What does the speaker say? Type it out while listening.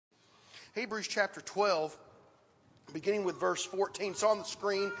Hebrews chapter 12, beginning with verse 14. It's on the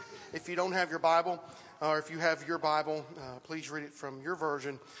screen if you don't have your Bible, or if you have your Bible, please read it from your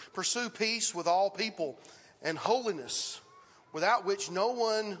version. Pursue peace with all people and holiness, without which no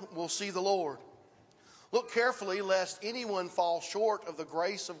one will see the Lord. Look carefully lest anyone fall short of the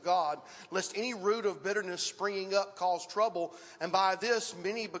grace of God, lest any root of bitterness springing up cause trouble, and by this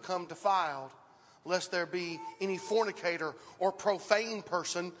many become defiled. Lest there be any fornicator or profane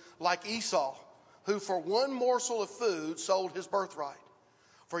person like Esau, who for one morsel of food sold his birthright.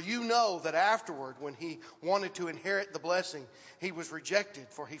 For you know that afterward, when he wanted to inherit the blessing, he was rejected,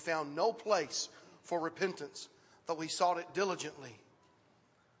 for he found no place for repentance, though he sought it diligently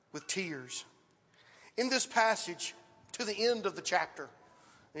with tears. In this passage, to the end of the chapter,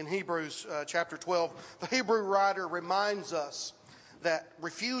 in Hebrews chapter 12, the Hebrew writer reminds us that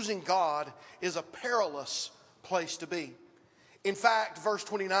refusing God is a perilous place to be. In fact, verse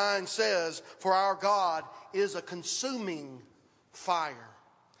 29 says, "For our God is a consuming fire."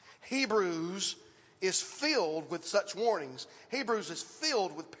 Hebrews is filled with such warnings. Hebrews is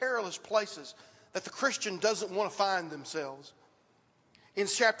filled with perilous places that the Christian doesn't want to find themselves. In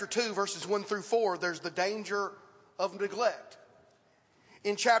chapter 2, verses 1 through 4, there's the danger of neglect.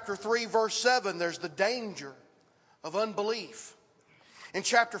 In chapter 3, verse 7, there's the danger of unbelief. In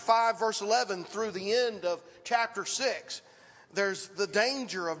chapter 5, verse 11, through the end of chapter 6, there's the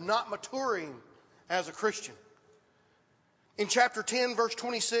danger of not maturing as a Christian. In chapter 10, verse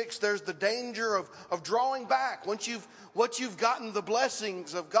 26, there's the danger of drawing back. Once you've gotten the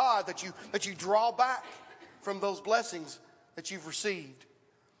blessings of God, that you draw back from those blessings that you've received.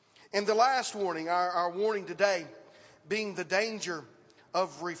 And the last warning, our warning today, being the danger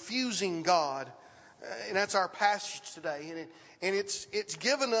of refusing God. And that's our passage today. And it's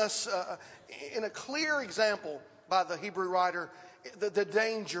given us, in a clear example by the Hebrew writer, the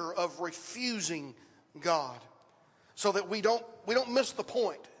danger of refusing God, so that we don't miss the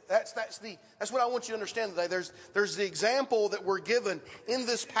point. That's what I want you to understand today. There's the example that we're given in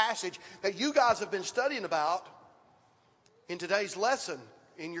this passage that you guys have been studying about in today's lesson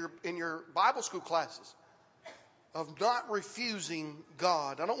in your Bible school classes, of not refusing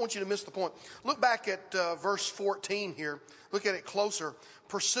God. I don't want you to miss the point. Look back at verse 14 here. Look at it closer.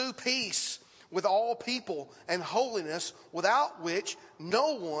 Pursue peace with all people and holiness, without which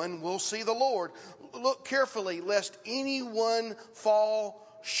no one will see the Lord. Look carefully lest anyone fall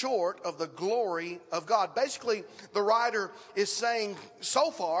short of the glory of God. Basically, the writer is saying, so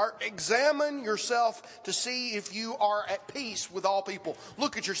far, examine yourself to see if you are at peace with all people.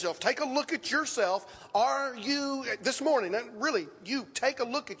 Look at yourself. Take a look at yourself. Are you, this morning, really, you take a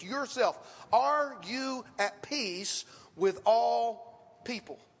look at yourself. Are you at peace with all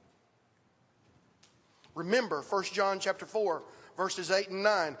people? Remember, 1 John chapter 4, verses 8 and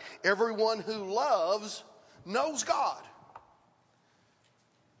 9. Everyone who loves knows God.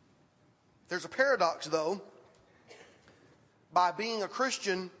 There's a paradox, though. By being a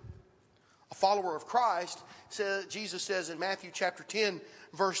Christian, a follower of Christ, Jesus says in Matthew chapter 10,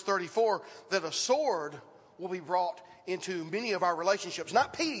 verse 34, that a sword will be brought into many of our relationships.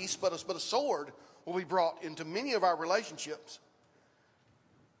 Not peace, but a sword will be brought into many of our relationships.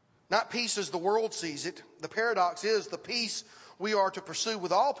 Not peace as the world sees it. The paradox is the peace we are to pursue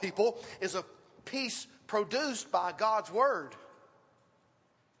with all people is a peace produced by God's word.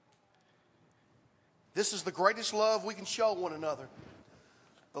 This is the greatest love we can show one another.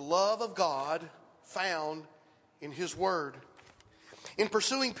 The love of God found in His Word. In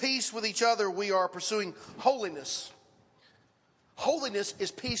pursuing peace with each other, we are pursuing holiness. Holiness is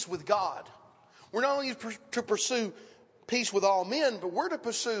peace with God. We're not only to pursue peace with all men, but we're to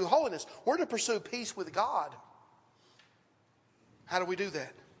pursue holiness. We're to pursue peace with God. How do we do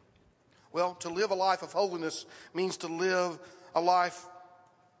that? Well, to live a life of holiness means to live a life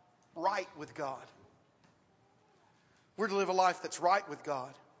right with God. We're to live a life that's right with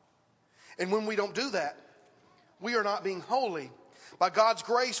God. And when we don't do that, we are not being holy. By God's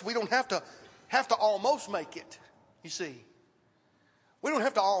grace, we don't have to almost make it, you see. We don't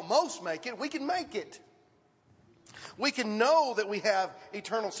have to almost make it. We can make it. We can know that we have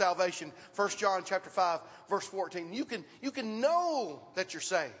eternal salvation. 1 John chapter 5, verse 14. You can know that you're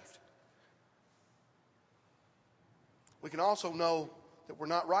saved. We can also know that we're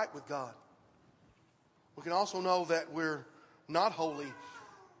not right with God. We can also know that we're not holy.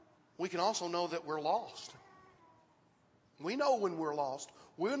 We can also know that we're lost. We know when we're lost.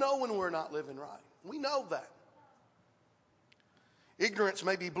 We know when we're not living right. We know that. Ignorance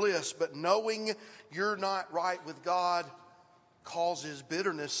may be bliss, but knowing you're not right with God causes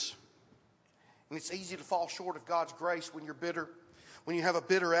bitterness. And it's easy to fall short of God's grace when you're bitter. When you have a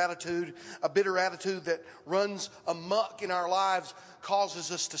bitter attitude that runs amok in our lives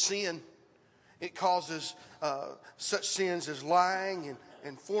causes us to sin. It causes such sins as lying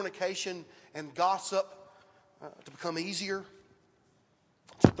and fornication and gossip to become easier.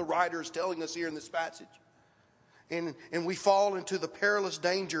 That's what the writer is telling us here in this passage. And we fall into the perilous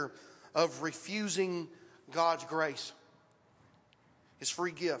danger of refusing God's grace, His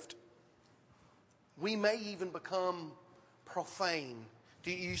free gift. We may even become profane.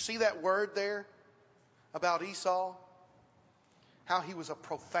 Do you see that word there about Esau? How he was a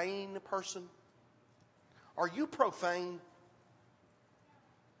profane person? Are you profane?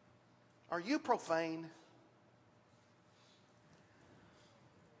 Are you profane?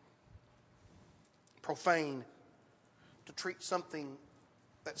 Profane, to treat something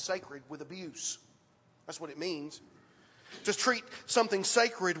that's sacred with abuse. That's what it means. To treat something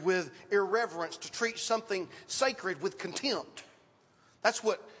sacred with irreverence, to treat something sacred with contempt. That's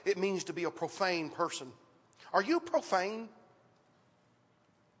what it means to be a profane person. Are you profane?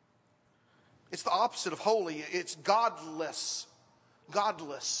 It's the opposite of holy. It's godless.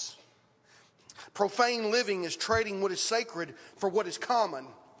 Godless. Profane living is trading what is sacred for what is common.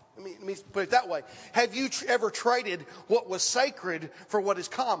 Let me put it that way. Have you ever traded what was sacred for what is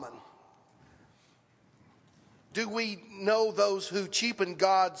common? Do we know those who cheapen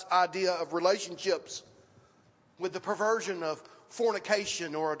God's idea of relationships with the perversion of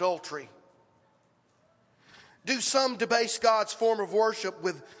fornication or adultery? Do some debase God's form of worship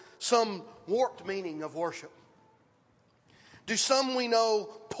with some warped meaning of worship? Do some we know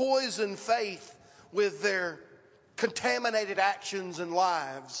poison faith with their contaminated actions and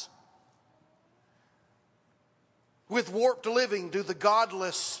lives? With warped living, do the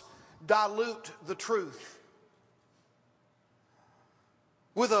godless dilute the truth?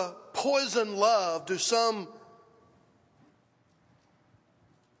 With a poison love, do some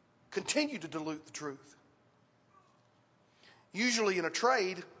continue to dilute the truth? Usually in a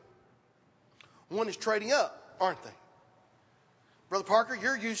trade, one is trading up, aren't they? Brother Parker,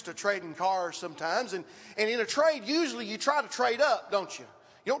 you're used to trading cars sometimes, and in a trade, usually you try to trade up, don't you?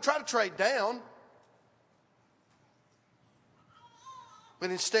 You don't try to trade down. But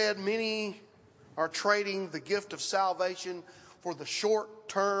instead, many are trading the gift of salvation for the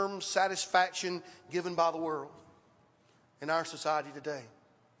short-term satisfaction given by the world in our society today.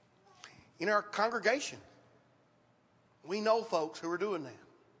 In our congregation, we know folks who are doing that.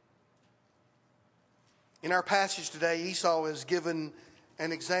 In our passage today, Esau is given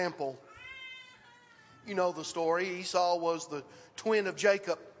an example. You know the story. Esau was the twin of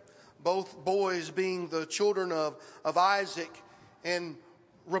Jacob, both boys being the children of Isaac and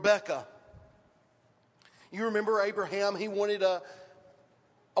Rebekah. You remember Abraham, he wanted a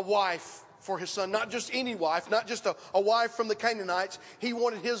wife for his son. Not just any wife, not just a wife from the Canaanites. He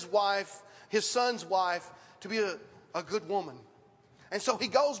wanted his wife, his son's wife, to be a good woman. And so he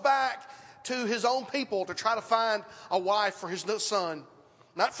goes back to his own people to try to find a wife for his son.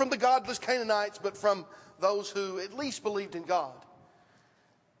 Not from the godless Canaanites, but from those who at least believed in God.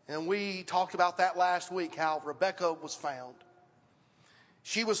 And we talked about that last week, how Rebekah was found.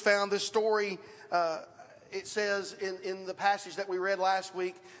 She was found. This story, it says in the passage that we read last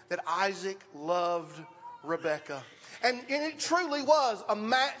week that Isaac loved Rebekah. And it truly was a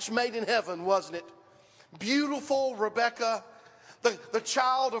match made in heaven, wasn't it? Beautiful Rebekah, the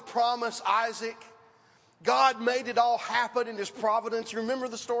child of promise, Isaac. God made it all happen in His providence. You remember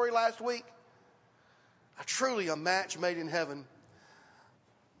the story last week? Truly a match made in heaven.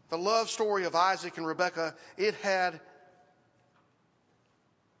 The love story of Isaac and Rebekah, it had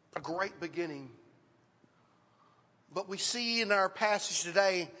a great beginning. But we see in our passage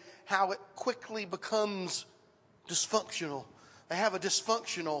today how it quickly becomes dysfunctional. They have a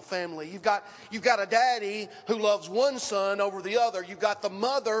dysfunctional family. You've got a daddy who loves one son over the other. You've got the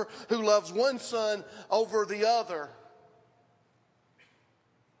mother who loves one son over the other.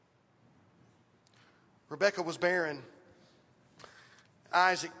 Rebekah was barren.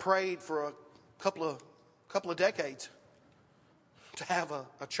 Isaac prayed for a couple of decades to have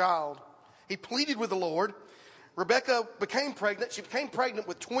a child. He pleaded with the Lord. Rebekah became pregnant. She became pregnant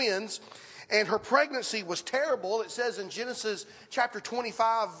with twins, and her pregnancy was terrible. It says in Genesis chapter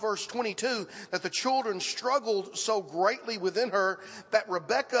 25, verse 22, that the children struggled so greatly within her that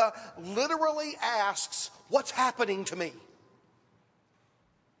Rebekah literally asks, "What's happening to me?"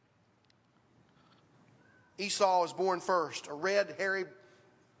 Esau is born first, a red, hairy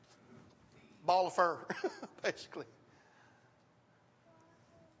ball of fur, basically.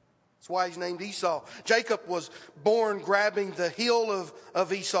 That's why he's named Esau. Jacob was born grabbing the heel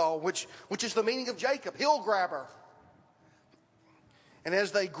of Esau, which is the meaning of Jacob, heel grabber. And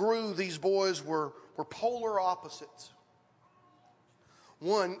as they grew, these boys were polar opposites.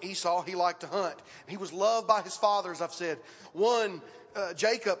 One, Esau, he liked to hunt. He was loved by his father, as I've said. One,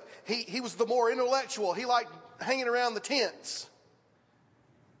 Jacob, he was the more intellectual. He liked hanging around the tents.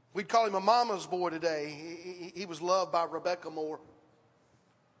 We'd call him a mama's boy today. He was loved by Rebecca more.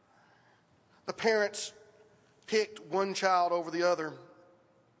 The parents picked one child over the other.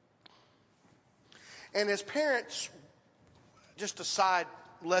 And as parents, just a side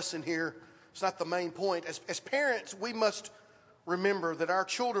lesson here, it's not the main point. As parents, we must remember that our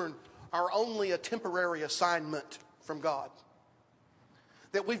children are only a temporary assignment from God.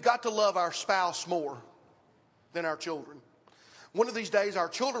 That we've got to love our spouse more than our children. One of these days, our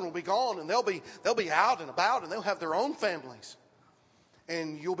children will be gone, and they'll be out and about, and they'll have their own families.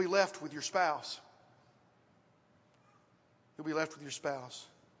 And you'll be left with your spouse. You'll be left with your spouse.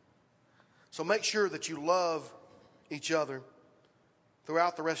 So make sure that you love each other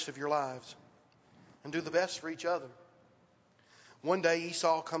throughout the rest of your lives. And do the best for each other. One day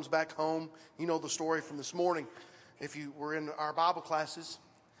Esau comes back home. You know the story from this morning. If you were in our Bible classes,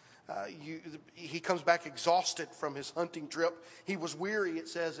 he comes back exhausted from his hunting trip. He was weary, it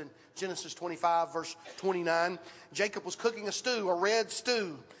says in Genesis 25, verse 29. Jacob was cooking a stew, a red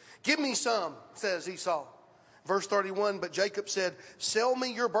stew. Give me some, says Esau. Verse 31, but Jacob said, sell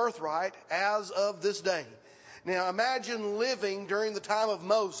me your birthright as of this day. Now imagine living during the time of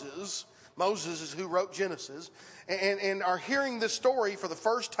Moses. Moses is who wrote Genesis. And are hearing this story for the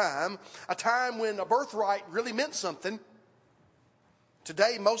first time. A time when a birthright really meant something.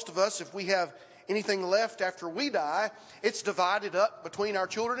 Today, most of us, if we have anything left after we die, it's divided up between our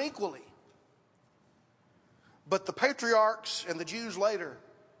children equally. But the patriarchs and the Jews later,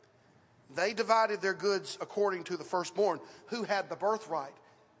 they divided their goods according to the firstborn, who had the birthright.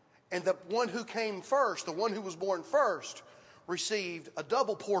 And the one who came first, the one who was born first, received a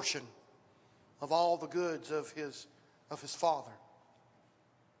double portion of all the goods of his father.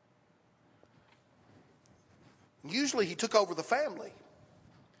 Usually he took over the family,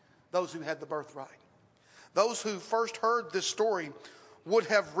 those who had the birthright. Those who first heard this story would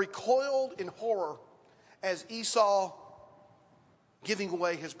have recoiled in horror as Esau giving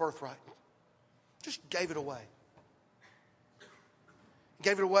away his birthright. Just gave it away.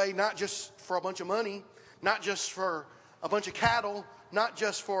 Gave it away not just for a bunch of money, not just for a bunch of cattle, not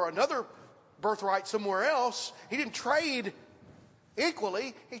just for another birthright somewhere else. He didn't trade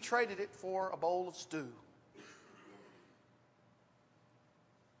equally. He traded it for a bowl of stew.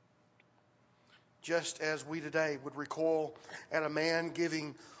 Just as we today would recoil at a man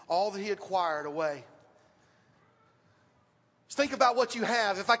giving all that he acquired away. Just think about what you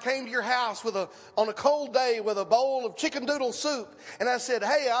have. If I came to your house on a cold day with a bowl of chicken noodle soup, and I said,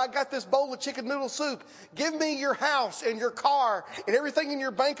 hey, I got this bowl of chicken noodle soup. Give me your house and your car and everything in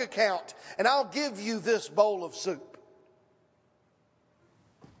your bank account, and I'll give you this bowl of soup.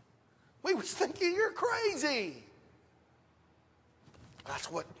 We was thinking you're crazy. That's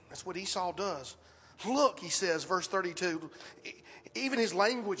what Esau does. Look, he says, verse 32, even his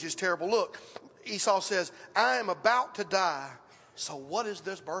language is terrible. Look, Esau says, I am about to die, so what is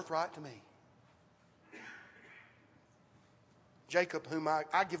this birthright to me? Jacob, whom I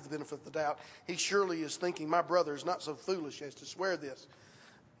give the benefit of the doubt, he surely is thinking, my brother is not so foolish as to swear this.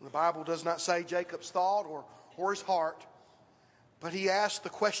 The Bible does not say Jacob's thought or his heart, but he asked the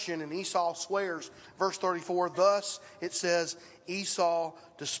question and Esau swears. Verse 34, thus it says, Esau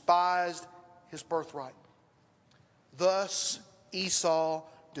despised his birthright. Thus Esau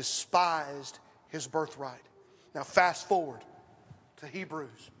despised his birthright. Now fast forward to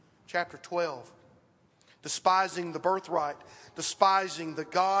Hebrews chapter 12. Despising the birthright, despising the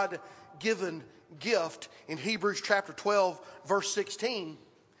God-given gift in Hebrews chapter 12 verse 16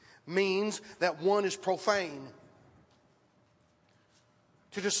 means that one is profane.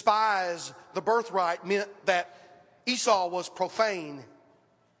 To despise the birthright meant that Esau was profane.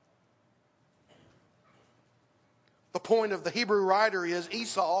 The point of the Hebrew writer is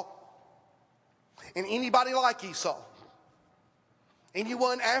Esau and anybody like Esau,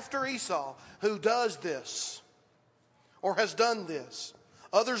 anyone after Esau who does this or has done this,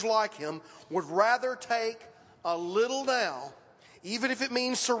 others like him would rather take a little now, even if it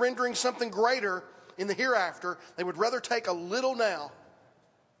means surrendering something greater in the hereafter. They would rather take a little now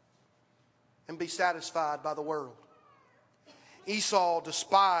and be satisfied by the world. Esau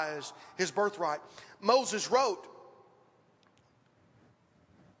despised his birthright. Moses wrote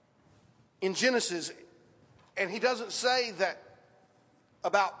in Genesis, and he doesn't say that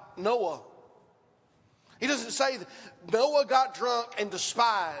about Noah. He doesn't say that Noah got drunk and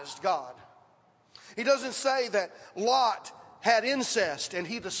despised God. He doesn't say that Lot had incest and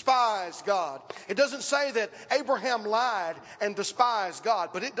he despised God. It doesn't say that Abraham lied and despised God,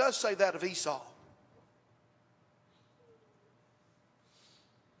 but it does say that of Esau.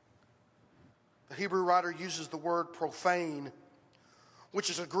 The Hebrew writer uses the word profane, which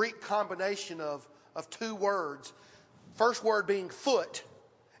is a Greek combination of two words. First word being foot,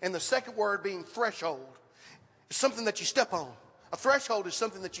 and the second word being threshold. It's something that you step on. A threshold is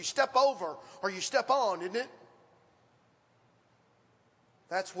something that you step over or you step on, isn't it?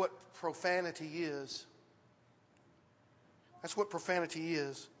 That's what profanity is. That's what profanity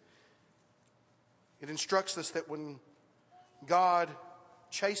is. It instructs us that when God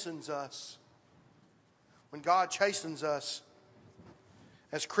chastens us,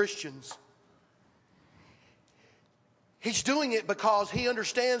 as Christians, He's doing it because He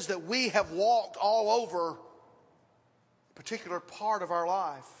understands that we have walked all over a particular part of our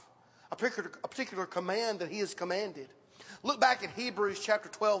life, a particular command that He has commanded. Look back at Hebrews chapter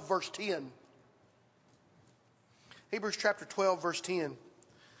 12, verse 10. Hebrews chapter 12, verse 10.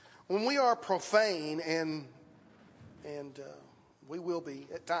 When we are profane, and we will be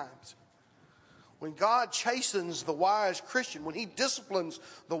at times, when God chastens the wise Christian, when He disciplines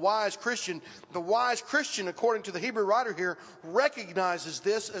the wise Christian, according to the Hebrew writer here, recognizes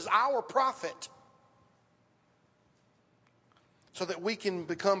this as our prophet, so that we can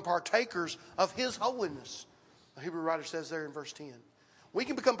become partakers of His holiness. The Hebrew writer says there in verse 10. We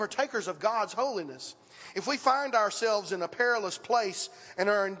can become partakers of God's holiness. If we find ourselves in a perilous place and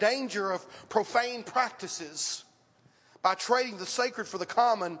are in danger of profane practices, by trading the sacred for the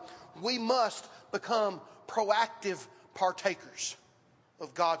common, we must become proactive partakers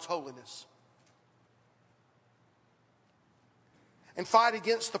of God's holiness. And fight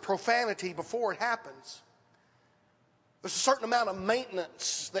against the profanity before it happens. There's a certain amount of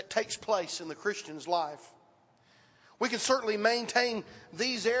maintenance that takes place in the Christian's life. We can certainly maintain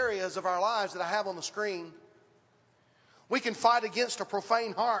these areas of our lives that I have on the screen. We can fight against a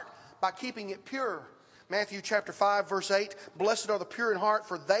profane heart by keeping it pure. Matthew chapter 5, verse 8, blessed are the pure in heart,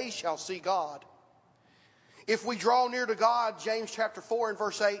 for they shall see God. If we draw near to God, James chapter 4 and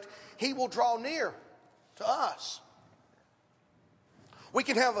verse 8, He will draw near to us. We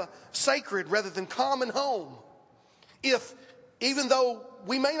can have a sacred rather than common home. If, even though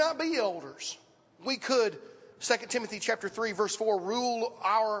we may not be elders, we could, 2 Timothy chapter 3, verse 4, rule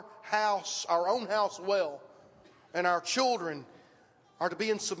our house, our own house well, and our children are to be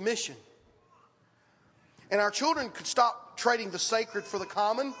in submission. And our children could stop trading the sacred for the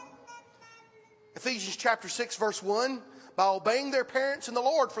common. Ephesians chapter 6, verse 1, by obeying their parents in the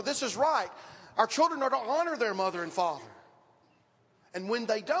Lord, for this is right. Our children are to honor their mother and father. And when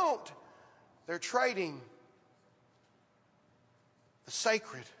they don't, they're trading the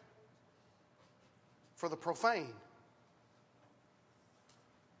sacred for the profane.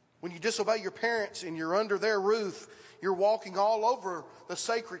 When you disobey your parents and you're under their roof, you're walking all over the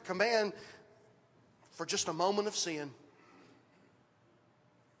sacred command for just a moment of sin.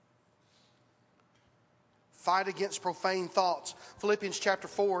 Fight against profane thoughts. Philippians chapter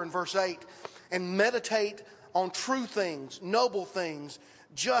 4 and verse 8. And meditate on true things, noble things,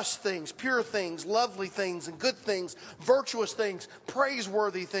 just things, pure things, lovely things, and good things, virtuous things,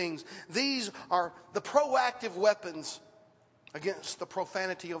 praiseworthy things. These are the proactive weapons against the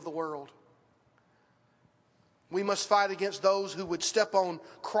profanity of the world. We must fight against those who would step on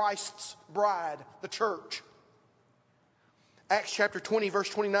Christ's bride, the church. Acts chapter 20, verse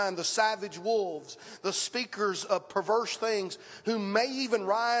 29, the savage wolves, the speakers of perverse things, who may even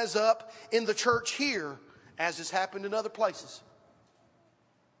rise up in the church here, as has happened in other places.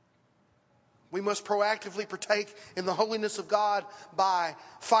 We must proactively partake in the holiness of God by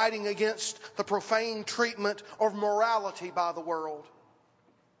fighting against the profane treatment of morality by the world.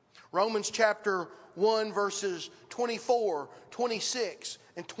 Romans chapter 1, verses 24, 26,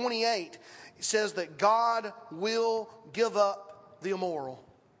 and 28, it says that God will give up the immoral.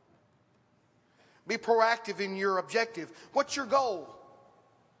 Be proactive in your objective. What's your goal?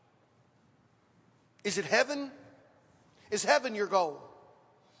 Is it heaven? Is heaven your goal?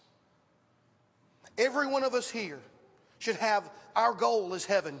 Every one of us here should have our goal as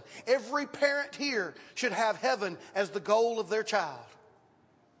heaven. Every parent here should have heaven as the goal of their child.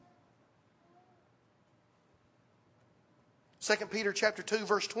 2 Peter chapter 2,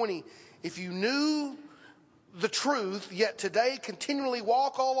 verse 20. If you knew the truth, yet today continually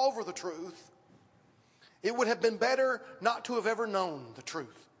walk all over the truth, it would have been better not to have ever known the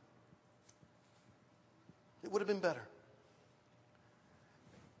truth. It would have been better.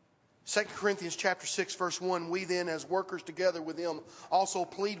 2 Corinthians chapter 6, verse 1, we then, as workers together with him, also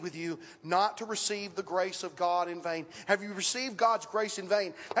plead with you not to receive the grace of God in vain. Have you received God's grace in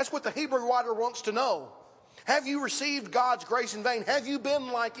vain? That's what the Hebrew writer wants to know. Have you received God's grace in vain? Have you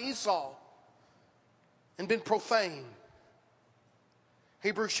been like Esau and been profane?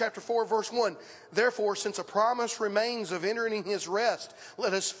 Hebrews chapter 4, verse 1, therefore, since a promise remains of entering his rest,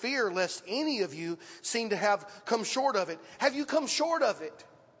 let us fear lest any of you seem to have come short of it. Have you come short of it?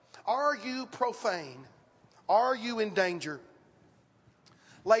 Are you profane? Are you in danger?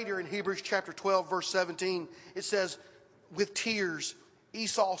 Later in Hebrews chapter 12, verse 17, it says, with tears,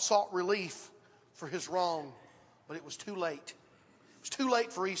 Esau sought relief for his wrong, but it was too late. It was too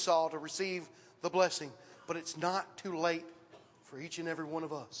late for Esau to receive the blessing, but it's not too late for each and every one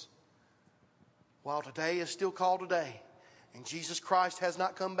of us. While today is still called today, and Jesus Christ has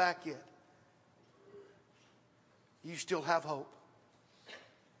not come back yet, you still have hope.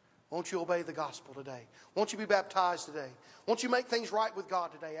 Won't you obey the gospel today? Won't you be baptized today? Won't you make things right with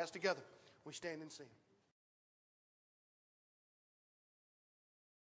God today as together we stand and sing?